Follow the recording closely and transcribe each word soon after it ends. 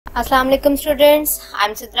Assalamu alaikum students,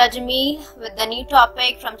 I'm Sidra Jamil with the new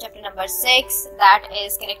topic from chapter number 6, that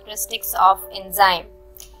is characteristics of enzyme.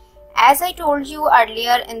 As I told you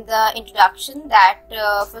earlier in the introduction that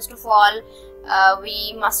first of all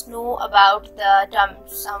we must know about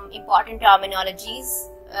some important terminologies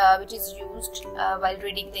which is used while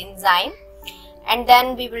reading the enzyme, and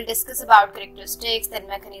then we will discuss about characteristics, then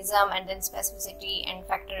mechanism, and then specificity and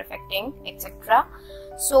factor affecting, etc.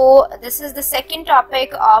 So this is the second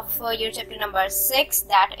topic of your chapter number 6,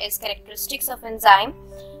 that is characteristics of enzyme.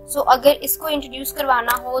 So अगर इसको introduce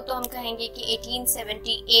करवाना हो तो हम कहेंगे कि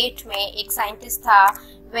 1878 में एक साइंटिस्ट था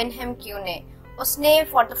विनहेम क्यू ने, उसने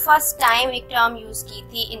फॉर द फर्स्ट टाइम एक टर्म यूज की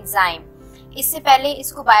थी एंजाइम। इससे पहले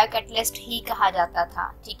इसको बायोकैटलिस्ट ही कहा जाता था,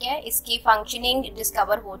 ठीक है। इसकी फंक्शनिंग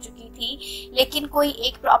डिस्कवर हो चुकी थी, लेकिन कोई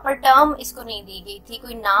एक प्रॉपर टर्म इसको नहीं दी गई थी,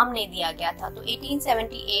 कोई नाम नहीं दिया गया था। तो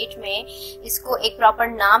 1878 में इसको एक प्रॉपर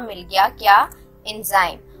नाम मिल गया, क्या?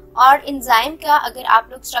 एंजाइम। और एंजाइम का अगर आप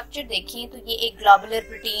लोग स्ट्रक्चर देखें तो ये एक ग्लोबुलर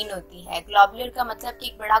प्रोटीन होती है। ग्लोबुलर का मतलब कि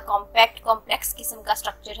एक बड़ा कॉम्पैक्ट कॉम्प्लेक्स किस्म का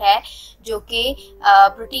स्ट्रक्चर है जो कि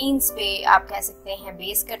प्रोटीन्स पे आप कह सकते हैं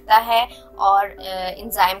बेस करता है और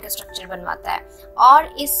एंजाइम का स्ट्रक्चर बनवाता है।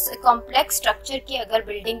 और इस कॉम्प्लेक्स स्ट्रक्चर के अगर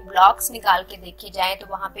बिल्डिंग ब्लॉक्स निकाल के देखे जाएं तो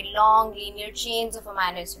वहां पे long linear chains of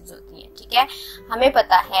amino acids होती हैं, ठीक है। हमें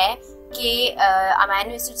पता है कि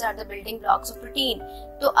amino acids are the building blocks of protein.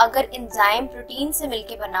 तो अगर एंजाइम प्रोटीन से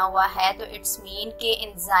मिलके बना हुआ है तो इट्स मीन के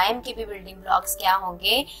एंजाइम के भी बिल्डिंग ब्लॉक्स क्या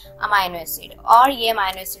होंगे? Amino acid. और ये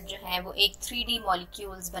अमाइनो एसिड जो है वो एक 3D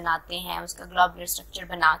मॉलिक्यूल्स बनाते हैं उसका ग्लोबुलर स्ट्रक्चर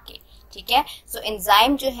बना के, ठीक है। सो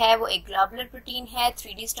एंजाइम जो है वो एक ग्लोबुलर प्रोटीन है,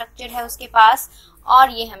 3D स्ट्रक्चर है उसके पास,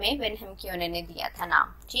 और ये हमें विनहेम क्यू ने दिया था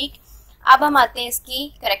नाम, ठीक। अब हम आते हैं इसकी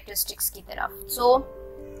कैरेक्टरिस्टिक्स की तरफ। सो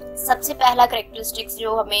सबसे पहला कैरेक्टरिस्टिक्स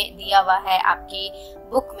जो हमें दिया हुआ है आपकी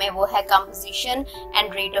बुक में वो है composition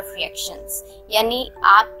and rate of reactions. यानी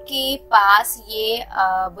आपके पास ये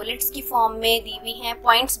बुलेट्स की फॉर्म में दी हुई हैं,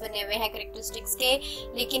 पॉइंट्स बने हुए हैं कैरेक्टरिस्टिक्स के,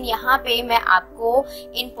 लेकिन यहाँ पे मैं आपको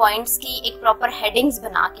इन पॉइंट्स की एक प्रॉपर हेडिंग्स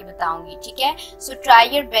बना के बताऊंगी, ठीक है। सो ट्राई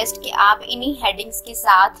योर बेस्ट कि आप इन्हीं हेडिंग्स के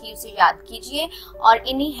साथ ही उसे याद कीजिए और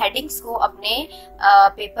इन्हीं हेडिंग्स को अपने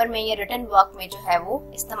पेपर में या रिटन वर्क में जो है वो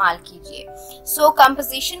इस्तेमाल कीजिए। सो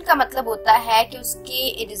कंपोजिशन का मतलब होता है कि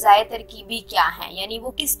उसके डिजायर तरकीबी क्या है, यानी वो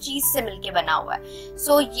किस चीज से मिलके बना हुआ है।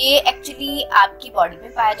 सो ये एक्चुअली आपकी बॉडी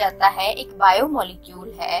में पाया जाता है, एक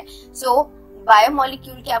बायोमोलिक्यूल है। सो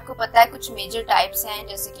बायोमोलिक्यूल के आपको पता है कुछ मेजर टाइप्स हैं,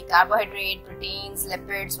 जैसे कि कार्बोहाइड्रेट, प्रोटीन्स,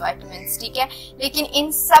 लिपिड्स, विटामिन्स, ठीक है। लेकिन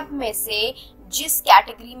इन सब में से जिस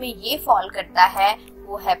कैटेगरी में ये फॉल करता है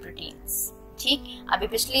वो है प्रोटीन्स, ठीक। अभी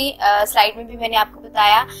पिछली स्लाइड में भी मैंने आपको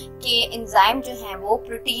बताया कि एंजाइम जो है वो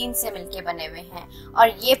प्रोटीन से मिलके बने हुए हैं, और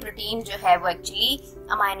ये प्रोटीन जो है वो एक्चुअली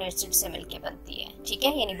अमाइनो एसिड से मिलके बनती है, ठीक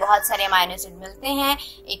है। यानी बहुत सारे अमाइनो एसिड मिलते हैं,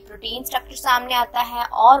 एक प्रोटीन स्ट्रक्चर सामने आता है,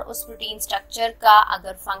 और उस प्रोटीन स्ट्रक्चर का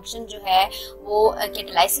अगर फंक्शन जो है वो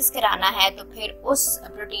कैटालाइसिस कराना है तो फिर उस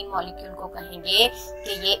प्रोटीन मॉलिक्यूल को कहेंगे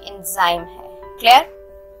कि ये एंजाइम है। क्लियर?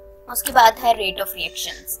 उसके बाद है रेट ऑफ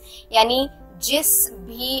रिएक्शंस, यानी जिस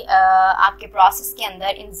भी आपके प्रोसेस के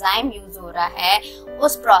अंदर एंजाइम यूज हो रहा है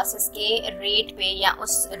उस प्रोसेस के रेट पे या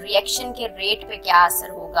उस रिएक्शन के रेट पे क्या असर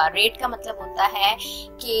होगा। रेट का मतलब होता है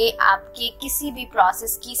कि आपके किसी भी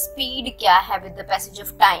प्रोसेस की स्पीड क्या है with the passage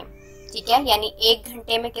of time, ठीक है। यानी 1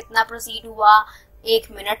 घंटे में कितना प्रोसीड हुआ,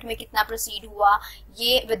 1 मिनट में कितना प्रोसीड हुआ,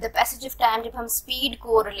 ये with the passage of time जब हम स्पीड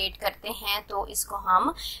को रिलेट करते हैं तो इसको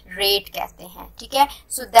हम रेट कहते हैं, ठीक है।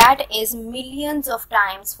 So that is millions of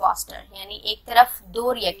times faster, यानी एक तरफ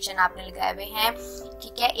 2 रिएक्शन आपने लगाए हुए हैं,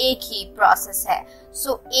 ठीक है, एक ही प्रोसेस है।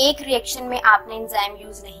 सो एक रिएक्शन में आपने एंजाइम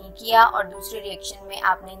यूज नहीं किया और दूसरे रिएक्शन में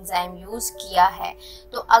आपने एंजाइम यूज किया है,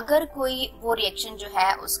 तो अगर कोई वो रिएक्शन जो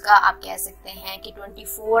है उसका आप कह सकते हैं कि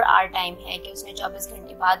 24 आवर टाइम है कि उसने 24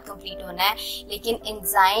 घंटे बाद कंप्लीट होना है, लेकिन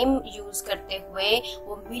एंजाइम यूज करते हुए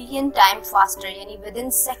वो मिलियन टाइम फास्टर, यानी विद इन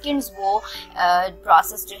सेकेंड्स वो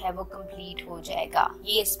प्रोसेस जो है वो कंप्लीट हो जाएगा।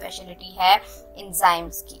 ये स्पेशलिटी है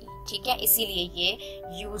एंजाइम्स की, ठीक है, इसीलिए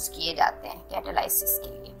ये यूज किए जाते हैं कैटालाइसिस के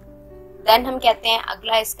लिए। देन हम कहते हैं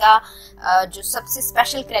अगला इसका जो सबसे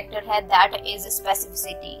स्पेशल कैरेक्टर है दैट इज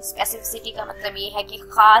स्पेसिफिसिटी। स्पेसिफिसिटी का मतलब ये है कि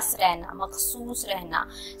खास रहना, मखसूस रहना।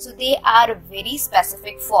 सो they are very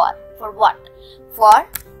specific for what? For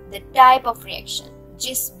the type of reaction.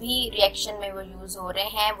 जिस भी रिएक्शन में वो यूज हो रहे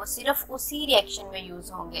हैं वो सिर्फ उसी रिएक्शन में यूज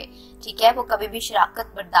होंगे, ठीक है। वो कभी भी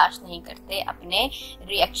शराकत बर्दाश्त नहीं करते अपने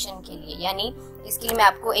रिएक्शन के लिए। यानी इसके लिए मैं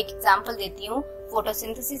आपको एक एग्जांपल देती हूँ।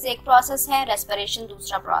 फोटोसिंथेसिस एक प्रोसेस है, रेस्पिरेशन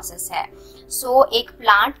दूसरा प्रोसेस है। सो एक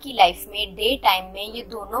प्लांट की लाइफ में डे टाइम में ये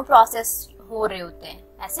दोनों प्रोसेस हो रहे होते हैं,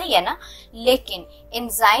 ऐसा ही है ना। लेकिन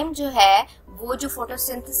एंजाइम जो है वो जो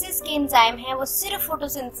फोटोसिंथेसिस के एंजाइम है वो सिर्फ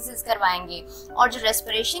फोटोसिंथेसिस करवाएंगे, और जो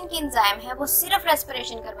रेस्पिरेशन के एंजाइम है वो सिर्फ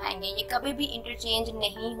रेस्पिरेशन करवाएंगे। ये कभी भी इंटरचेंज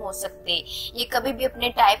नहीं हो सकते, ये कभी भी अपने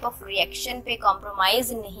टाइप ऑफ रिएक्शन पे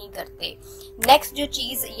कॉम्प्रोमाइज नहीं करते। नेक्स्ट जो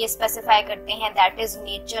चीज ये स्पेसिफाई करते हैं that is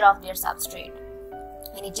nature of their substrate,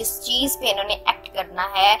 यानी जिस चीज पे इन्होंने एक्ट करना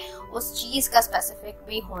है उस चीज का स्पेसिफिक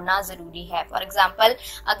भी होना जरूरी है। फॉर एग्जांपल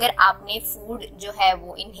अगर आपने फूड जो है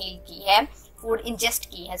वो इनहेल की है, फूड इंजेस्ट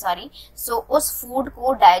की है सॉरी, सो उस फूड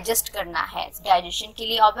को डाइजेस्ट करना है, डाइजेशन के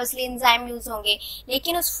लिए ऑब्वियसली एंजाइम यूज होंगे,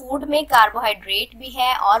 लेकिन उस फूड में कार्बोहाइड्रेट भी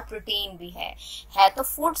है और प्रोटीन भी है तो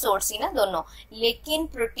फूड सोर्स ही ना दोनों, लेकिन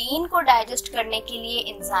प्रोटीन को डाइजेस्ट करने के लिए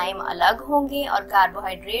एंजाइम अलग होंगे और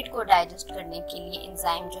कार्बोहाइड्रेट को डाइजेस्ट करने के लिए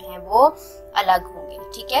एंजाइम जो है वो अलग होंगे।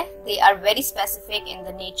 ठीक है, they are very specific in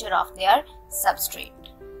the nature of their substrate.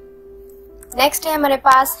 Next है हमारे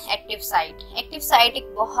पास एक्टिव साइट। एक्टिव साइट एक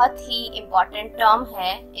बहुत ही इंपॉर्टेंट टर्म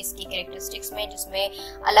है इसकी कैरेक्टरिस्टिक्स में, जिसमें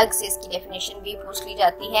अलग से इसकी डेफिनेशन भी पूछ ली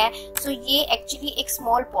जाती है। सो ये एक्चुअली एक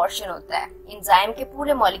स्मॉल पोर्शन होता है एंजाइम के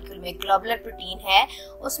पूरे मॉलिक्यूल में। ग्लोबुलर प्रोटीन है,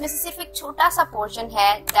 उसमें से सिर्फ एक छोटा सा पोर्शन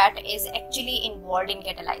है that is actually involved in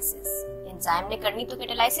catalysis. Enzyme ने करनी तो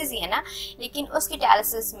कैटालाइसिस ही है ना, लेकिन उस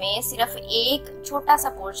कैटालाइसिस में सिर्फ एक छोटा सा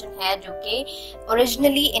पोर्शन है जो कि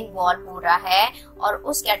ओरिजिनली इन्वॉल्व हो रहा है, और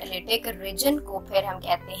उस कैटालिटिक रीजन को फिर हम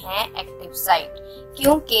कहते हैं एक्टिव साइट,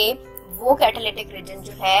 क्योंकि वो कैटालिटिक रीजन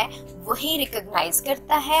जो है वही रिकॉग्नाइज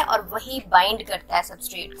करता है और वही बाइंड करता है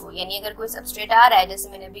सबस्ट्रेट को। यानी अगर कोई सबस्ट्रेट आ रहा है, जैसे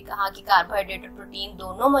मैंने अभी कहा कि कार्बोहाइड्रेट और प्रोटीन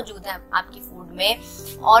दोनों मौजूद है आपकी फूड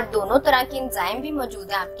में और दोनों तरह के एंजाइम भी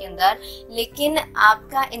मौजूद है आपके अंदर, लेकिन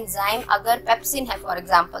आपका एंजाइम अगर पेप्सिन है फॉर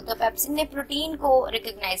एग्जांपल, तो पेप्सिन ने प्रोटीन को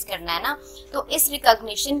रिकॉग्नाइज करना है ना, तो इस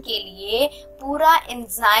रिकॉग्निशन के लिए पूरा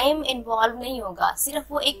एंजाइम इन्वॉल्व नहीं होगा,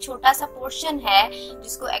 सिर्फ वो एक छोटा सा पोर्शन है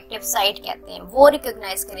जिसको एक्टिव साइट कहते हैं, वो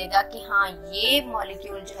रिकॉग्नाइज करेगा कि हाँ ये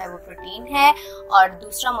मॉलिक्यूल जो है वो प्रोटीन है और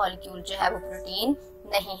दूसरा मॉलिक्यूल जो है वो प्रोटीन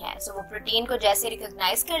नहीं है। सो वो प्रोटीन को जैसे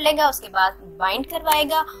रिकॉग्नाइज कर लेगा उसके बाद बाइंड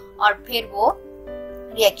करवाएगा और फिर वो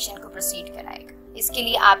रिएक्शन को प्रोसीड कराएगा। इसके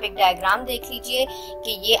लिए आप एक डायग्राम देख लीजिए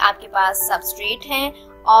कि ये आपके पास सबस्ट्रेट हैं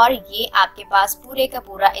और ये आपके पास पूरे का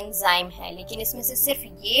पूरा एंजाइम है, लेकिन इसमें से सिर्फ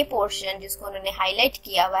ये पोर्शन जिसको उन्होंने हाईलाइट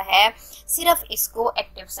किया हुआ है, सिर्फ इसको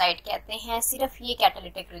एक्टिव साइट कहते हैं। सिर्फ ये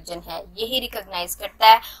कैटालिटिक रीजन है, यही रिकॉग्नाइज करता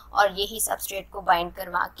है और यही सबस्ट्रेट को बाइंड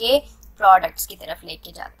करवा के प्रोडक्ट्स की तरफ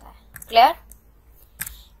लेके जाता है। क्लियर?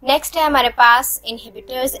 नेक्स्ट है हमारे पास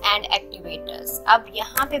इनहिबिटर्स एंड एक्टिवेटर्स। अब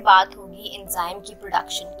यहाँ पे बात होगी एंजाइम की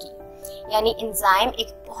प्रोडक्शन की, यानी एंजाइम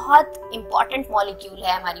एक बहुत इंपॉर्टेंट मॉलिक्यूल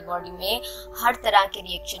है हमारी बॉडी में। हर तरह के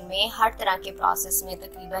रिएक्शन में, हर तरह के प्रोसेस में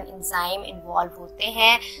तकरीबन एंजाइम इन्वॉल्व होते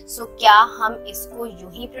हैं। सो क्या हम इसको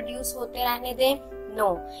यूं ही प्रोड्यूस होते रहने दें? नो,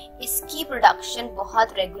 इसकी प्रोडक्शन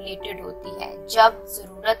बहुत रेगुलेटेड होती है। जब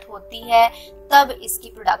जरूरत होती है तब इसकी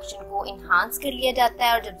प्रोडक्शन को इन्हांस कर लिया जाता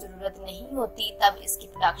है और जब जरूरत नहीं होती तब इसकी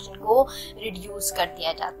प्रोडक्शन को रिड्यूस कर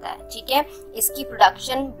दिया जाता है। ठीक है, इसकी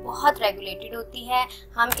प्रोडक्शन बहुत रेगुलेटेड होती है।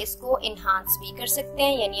 हम इसको इन्हांस भी कर सकते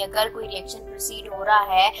हैं, यानी अगर कोई रिएक्शन प्रोसीड हो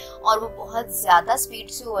रहा है और वो बहुत ज्यादा स्पीड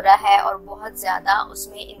से हो रहा है और बहुत ज्यादा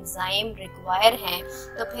उसमें एंजाइम रिक्वायर हैं,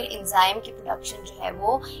 तो फिर एंजाइम की प्रोडक्शन जो है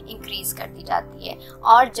वो इंक्रीज कर दी जाती है।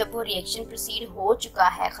 और जब वो रिएक्शन प्रोसीड हो चुका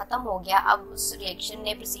है, खत्म हो गया, अब उस रिएक्शन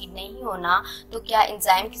ने प्रोसीड नहीं होना, तो क्या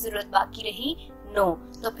एंजाइम की जरूरत बाकी रही? नो,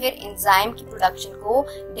 तो फिर एंजाइम की प्रोडक्शन को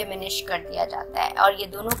डिमिनिश कर दिया जाता है। और ये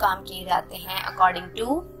दोनों काम किए जाते हैं अकॉर्डिंग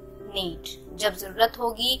टू नीड। जब जरूरत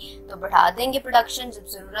होगी तो बढ़ा देंगे प्रोडक्शन, जब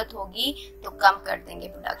जरूरत होगी तो कम कर देंगे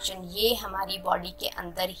प्रोडक्शन। ये हमारी बॉडी के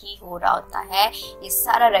अंदर ही हो रहा होता है, ये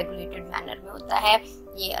सारा रेगुलेटेड मैनर में होता है,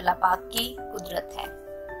 ये अल्लाह पाक की कुदरत है।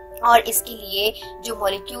 और इसके लिए जो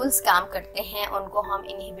मॉलिक्यूल्स काम करते हैं उनको हम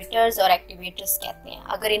इनहिबिटर्स और एक्टिवेटर्स कहते हैं।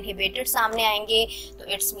 अगर इनहिबिटर सामने आएंगे तो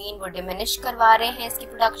इट्स मीन वो डिमिनिश करवा रहे हैं इसकी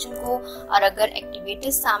प्रोडक्शन को, और अगर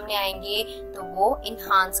एक्टिवेटर्स सामने आएंगे तो वो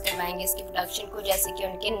इन्हांस करवाएंगे इसकी प्रोडक्शन को। जैसे कि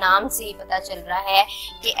उनके नाम से ही पता चल रहा है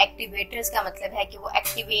कि एक्टिवेटर्स का मतलब है कि वो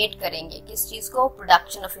एक्टिवेट करेंगे किस चीज को?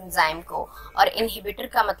 प्रोडक्शन ऑफ एंजाइम को। और इनहिबिटर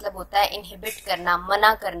का मतलब होता है इनहिबिट करना,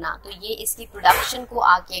 मना करना। तो ये इसकी प्रोडक्शन को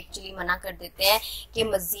आके एक्चुअली मना कर देते हैं कि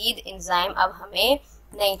मजीद एंजाइम अब हमें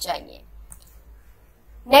नहीं चाहिए।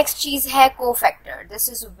 नेक्स्ट चीज है cofactor. This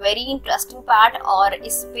is very interesting part, और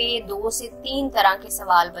इस पे 2 से 3 तरह के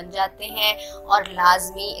सवाल बन जाते हैं और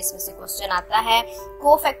लाजमी इसमें से क्वेश्चन आता है।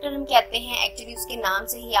 कोफैक्टर हम कहते हैं, एक्चुअली उसके नाम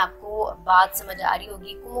से ही आपको बात समझ आ रही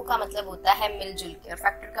होगी। को का मतलब होता है मिलजुल के, और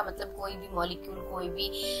फैक्टर का मतलब कोई भी मॉलिक्यूल, कोई भी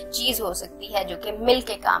चीज हो सकती है जो कि मिल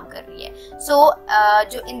के काम कर रही है। सो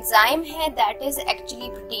जो एंजाइम है that is actually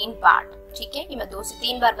protein part. ठीक है, ये मैं 2 से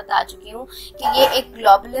 3 बार बता चुकी हूँ कि ये एक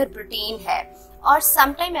ग्लोबुलर प्रोटीन है। और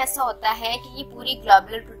समटाइम ऐसा होता है कि ये पूरी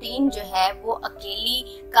ग्लोबुलर प्रोटीन जो है वो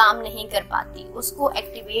अकेली काम नहीं कर पाती, उसको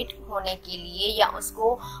एक्टिवेट होने के लिए या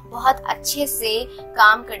उसको बहुत अच्छे से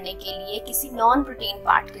काम करने के लिए किसी नॉन प्रोटीन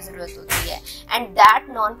पार्ट की जरूरत होती है, and that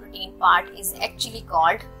non protein part is actually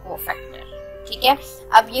called cofactor. ठीक है,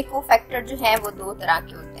 अब ये कोफैक्टर जो है वो 2 तरह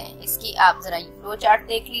के होते हैं। इसकी आप जरा ये फ्लो चार्ट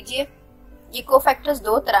देख लीजिए। ये कोफैक्टर्स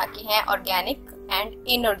 2 तरह के हैं, organic and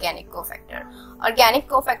inorganic cofactor. Organic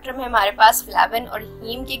cofactor में हमारे पास फ्लेविन और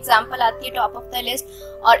हीम की एग्जांपल आती है टॉप ऑफ द लिस्ट,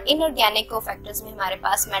 और इनऑर्गेनिक कोफैक्टर्स में हमारे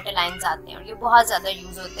पास मेटल आयंस आते हैं और ये बहुत ज्यादा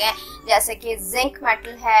यूज होते हैं, जैसे कि जिंक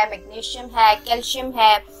मेटल है, मैग्नीशियम है, कैल्शियम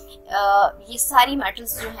है। ये सारी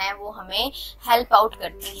मेटल्स जो हैं वो हमें हेल्प आउट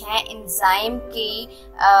करती हैं एंजाइम की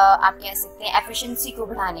आप कह सकते हैं एफिशिएंसी को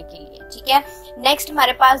बढ़ाने के लिए। ठीक है, नेक्स्ट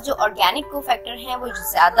हमारे पास जो ऑर्गेनिक कोफैक्टर हैं वो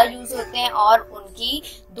ज्यादा यूज होते हैं और उनकी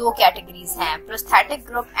 2 कैटेगरीज हैं, prosthetic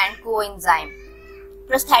group and coenzyme.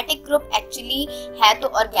 Prosthetic group actually है तो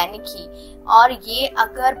ऑर्गेनिक ही, और ये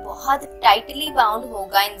अगर बहुत टाइटली बाउंड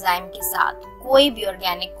होगा एंजाइम के साथ, कोई भी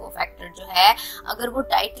ऑर्गेनिक कोफैक्टर जो है अगर वो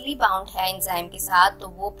टाइटली बाउंड है एंजाइम के साथ तो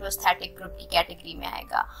वो प्रोस्थेटिक ग्रुप की कैटेगरी में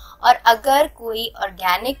आएगा। और अगर कोई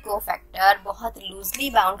ऑर्गेनिक कोफैक्टर बहुत लूजली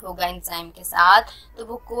बाउंड होगा एंजाइम के साथ तो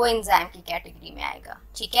वो कोएंजाइम की कैटेगरी में आएगा।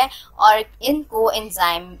 ठीक है, और इन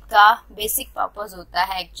कोएंजाइम का बेसिक पर्पस होता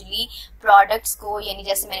है एक्चुअली प्रोडक्ट्स को, यानी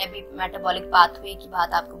जैसे मैंने अभी मेटाबॉलिक पाथवे की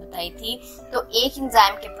बात आपको बताई थी, तो एक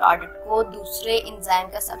एंजाइम के प्रोडक्ट को दूसरे एंजाइम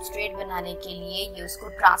का सबस्ट्रेट बनाने के लिए ये उसको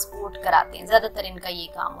ट्रांसपोर्ट कराते हैं, ज्यादातर इनका ये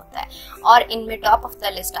काम होता है। और इनमें टॉप ऑफ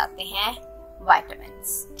द लिस्ट आते हैं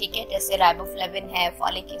विटामिन्स। ठीक है, जैसे राइबोफ्लेविन है,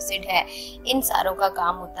 फॉलिक एसिड है, इन सारों का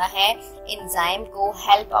काम होता है एंजाइम को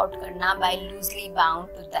हेल्प आउट करना bye loosely bound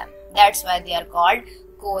to them, that's why they are called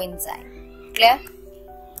coenzyme. Clear?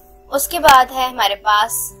 उसके बाद है हमारे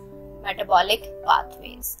पास मेटाबॉलिक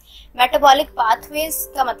पाथवेज। मेटाबॉलिक पाथवेज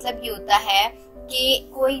का मतलब ये होता है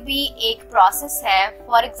कि कोई भी एक प्रोसेस है,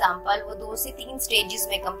 फॉर एग्जांपल वो 2 से 3 स्टेजेस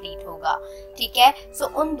में कंप्लीट होगा। ठीक है, सो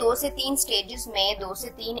उन 2 से 3 स्टेजेस में 2 से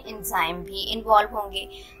 3 एंजाइम भी इन्वॉल्व होंगे।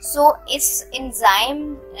 सो इस एंजाइम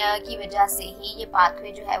की वजह से ही ये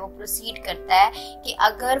पाथवे जो है वो प्रोसीड करता है कि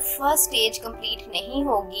अगर फर्स्ट स्टेज कंप्लीट नहीं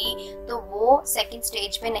होगी तो वो सेकंड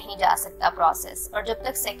स्टेज पे नहीं जा सकता प्रोसेस, और जब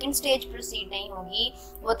तक सेकंड स्टेज प्रोसीड नहीं होगी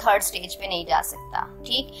वो थर्ड स्टेज पे नहीं जा सकता।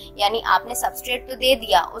 ठीक, यानी आपने सबस्ट्रेट तो दे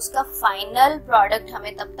दिया, उसका फाइनल प्रोडक्ट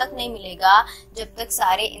हमें तब तक नहीं मिलेगा जब तक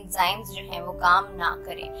सारे एंजाइम्स जो हैं वो काम ना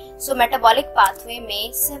करें। सो मेटाबॉलिक पाथवे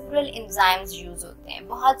में सेवरल एंजाइम्स यूज होते हैं,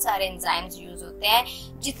 बहुत सारे एंजाइम्स यूज होते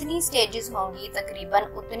हैं। जितनी स्टेजेस होंगी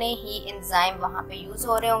तकरीबन उतने ही एंजाइम वहां पे यूज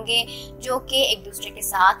हो रहे होंगे जो कि एक दूसरे के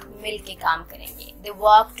साथ मिल के काम करेंगे, दे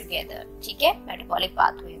वर्क टुगेदर। ठीक है, मेटाबॉलिक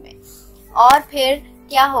पाथवे में। और फिर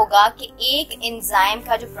क्या होगा कि एक एंजाइम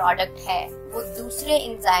का जो प्रोडक्ट है वो दूसरे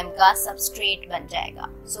एंजाइम का सबस्ट्रेट बन जाएगा।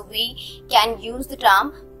 So we can use the term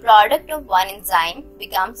product of one enzyme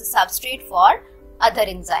becomes a substrate for other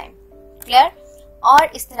enzyme. Clear? और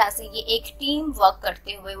इस तरह से ये एक टीम वर्क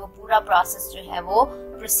करते हुए वो पूरा प्रोसेस जो है वो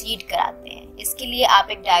प्रोसीड कराते हैं। इसके लिए आप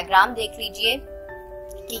एक डायग्राम देख लीजिए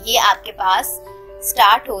कि ये आपके पास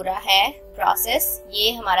स्टार्ट हो रहा है प्रोसेस,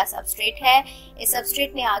 ये हमारा सबस्ट्रेट है, इस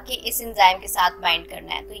सबस्ट्रेट ने आके इस एंजाइम के साथ बाइंड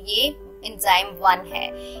करना है, तो ये एंजाइम 1 है।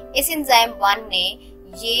 इस एंजाइम 1 ने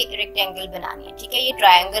ये रेक्टेंगल बनानी है। ठीक है, ये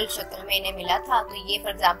ट्रायंगल शक्ल में इन्हें मिला था, तो ये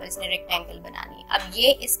फॉर एग्जांपल इसने रेक्टेंगल बनानी है। अब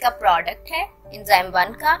ये इसका प्रोडक्ट है एंजाइम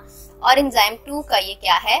 1 का, और एंजाइम 2 का ये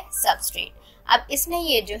क्या है, सबस्ट्रेट। अब इसने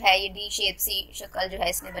ये जो है ये डी शेप सी शक्ल जो है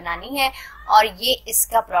इसने बनानी है, और ये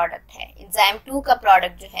इसका प्रोडक्ट है। एंजाइम 2 का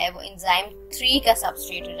प्रोडक्ट जो है वो एंजाइम 3 का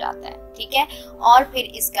सबस्ट्रेट हो जाता है। ठीक है, और फिर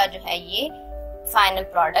इसका जो है ये फाइनल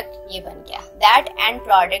प्रोडक्ट ये बन गया। That and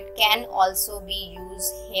product can also be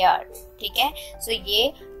use hair. ठीक है, सो ये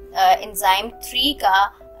एंजाइम 3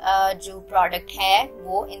 का जो प्रोडक्ट है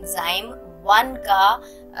वो एंजाइम 1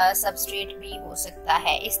 का सबस्ट्रेट भी हो सकता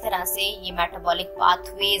है। इस तरह से ये मेटाबॉलिक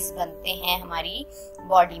पाथवेज बनते हैं हमारी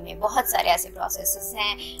बॉडी में। बहुत सारे ऐसे प्रोसेसेस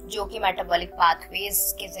हैं जो कि मेटाबॉलिक पाथवेज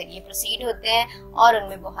के जरिए प्रोसीड होते हैं, और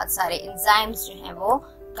उनमें बहुत सारे एंजाइम्स जो हैं वो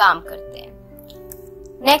काम करते हैं।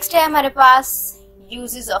 नेक्स्ट है हमारे पास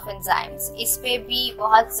यूजेस ऑफ एंजाइम्स। इस पे भी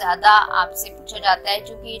बहुत ज्यादा आपसे पूछा जाता है,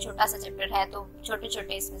 क्योंकि ये छोटा सा चैप्टर है तो छोटे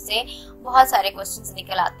छोटे इसमें से बहुत सारे क्वेश्चंस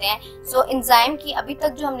निकल आते हैं। सो एंजाइम की अभी तक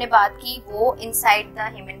जो हमने बात की वो इनसाइड द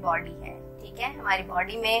ह्यूमन बॉडी है। ठीक है, हमारी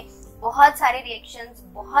बॉडी में बहुत सारे रिएक्शंस,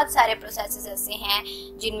 बहुत सारे प्रोसेसेस ऐसे हैं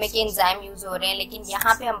जिनमें कि एंजाइम यूज हो रहे हैं, लेकिन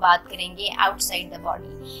यहाँ पे हम बात करेंगे outside the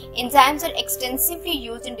body. Enzymes are extensively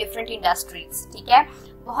used in different industries. ठीक है,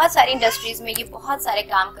 बहुत सारी इंडस्ट्रीज में ये बहुत सारे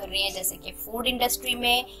काम कर रही हैं, जैसे कि फूड इंडस्ट्री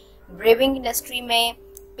में, ब्रेविंग इंडस्ट्री में,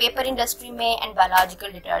 पेपर इंडस्ट्री में एंड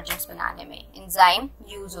बायोलॉजिकल डिटर्जेंट्स बनाने में एंजाइम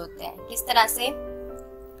यूज होते हैं। किस तरह से?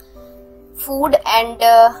 फूड एंड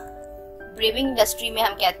ब्रेविंग इंडस्ट्री में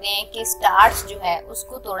हम कहते हैं कि स्टार्च जो है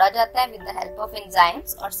उसको तोड़ा जाता है with the help of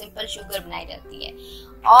enzymes और सिंपल शुगर बनाई जाती है,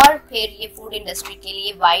 और फिर ये फूड इंडस्ट्री के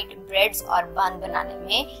लिए वाइट ब्रेड्स और बन बनाने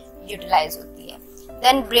में यूटिलाइज होती है।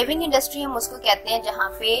 देन ब्रेविंग इंडस्ट्री हम उसको कहते हैं जहाँ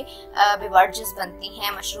पे बेवरेजेस बनती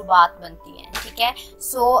हैं, मशरूबात बनती हैं, ठीक है।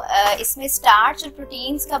 सो इसमें स्टार्च और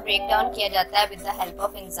प्रोटीन्स का ब्रेक डाउन किया जाता है with the help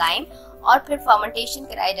of enzyme, और फिर फर्मेंटेशन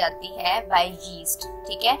कराई जाती है बाय यीस्ट,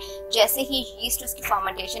 ठीक है। जैसे ही यीस्ट उसकी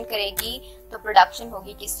फर्मेंटेशन करेगी तो प्रोडक्शन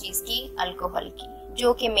होगी किस चीज की? अल्कोहल की,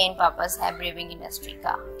 जो कि मेन पर्पस है ब्रेविंग इंडस्ट्री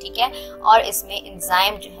का, ठीक है। और इसमें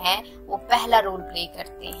एंजाइम जो है वो पहला रोल प्ले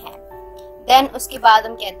करते हैं। देन उसके बाद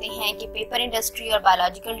हम कहते हैं कि पेपर इंडस्ट्री और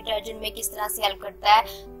बायोलॉजिकल डिटर्जेंट में किस तरह से हेल्प करता है।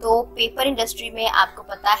 तो पेपर इंडस्ट्री में आपको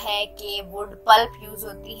पता है कि वुड पल्प यूज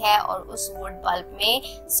होती है, और उस वुड पल्प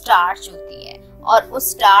में स्टार्च होती है, और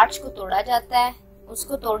उस स्टार्च को तोड़ा जाता है।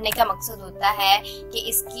 उसको तोड़ने का मकसद होता है कि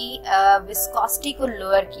इसकी विस्कोसिटी को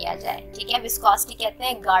लोअर किया जाए, ठीक है। विस्कोसिटी कहते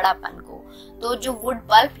हैं गाढ़ापन को। तो जो वुड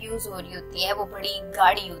पल्प यूज हो रही होती है वो बड़ी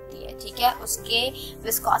गाढ़ी होती है, ठीक है। उसके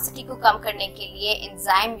विस्कोसिटी को कम करने के लिए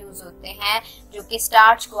एंजाइम यूज होते हैं जो कि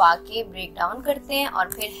स्टार्च को आके ब्रेक डाउन करते हैं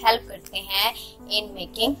और फिर हेल्प करते हैं इन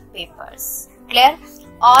मेकिंग पेपर्स। क्लियर?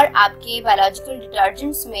 और आपके बायोलॉजिकल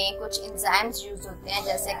डिटर्जेंट्स में कुछ एंजाइम्स यूज होते हैं,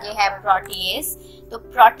 जैसे कि है प्रोटीएज। तो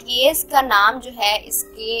प्रोटीएज का नाम जो है,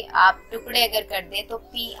 इसके आप टुकड़े अगर कर दें तो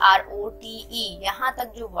PROTE, यहाँ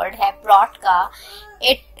तक जो वर्ड है प्रोट का,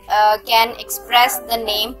 it can express the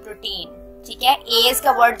name protein, ठीक है। एज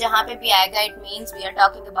का वर्ड जहां पे भी आएगा it means we are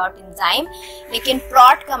talking about enzyme, लेकिन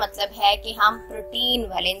प्रोट का मतलब है कि हम प्रोटीन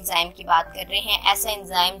वाले एंजाइम की बात कर रहे हैं। ऐसा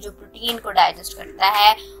एंजाइम जो प्रोटीन को डाइजेस्ट करता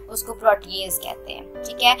है उसको प्रोटीएज कहते हैं,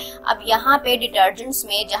 ठीक है। अब यहाँ पे डिटर्जेंट्स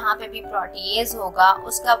में जहाँ पे भी प्रोटीएज होगा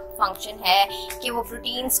उसका फंक्शन है कि वो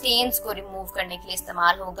प्रोटीन स्टेन्स को रिमूव करने के लिए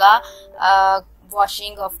इस्तेमाल होगा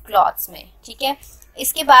वॉशिंग ऑफ क्लॉथ्स में, ठीक है।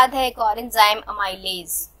 इसके बाद है एक और एंजाइम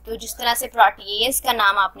अमाइलेज। तो जिस तरह से प्रोटीएज का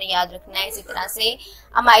नाम आपने याद रखना है, इसी तरह से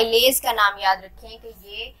अमाइलेज का नाम याद रखें कि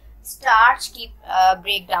ये स्टार्च की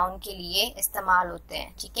ब्रेक डाउन के लिए इस्तेमाल होते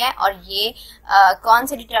हैं, ठीक है। और ये कौन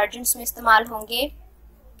से डिटर्जेंट्स में इस्तेमाल होंगे?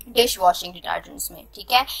 डिश वॉशिंग डिटर्जेंट्स में,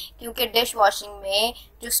 ठीक है। क्योंकि डिश वॉशिंग में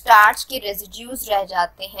जो स्टार्च के रेजिड्यूज रह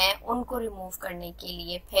जाते हैं उनको रिमूव करने के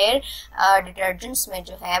लिए फिर डिटर्जेंट्स में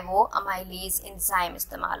जो है वो अमाइलेज एंजाइम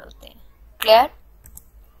इस्तेमाल होते हैं। Clear?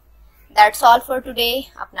 That's all for today.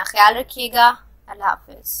 अपना ख्याल रखिएगा। अल्लाह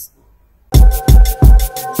हाफिज।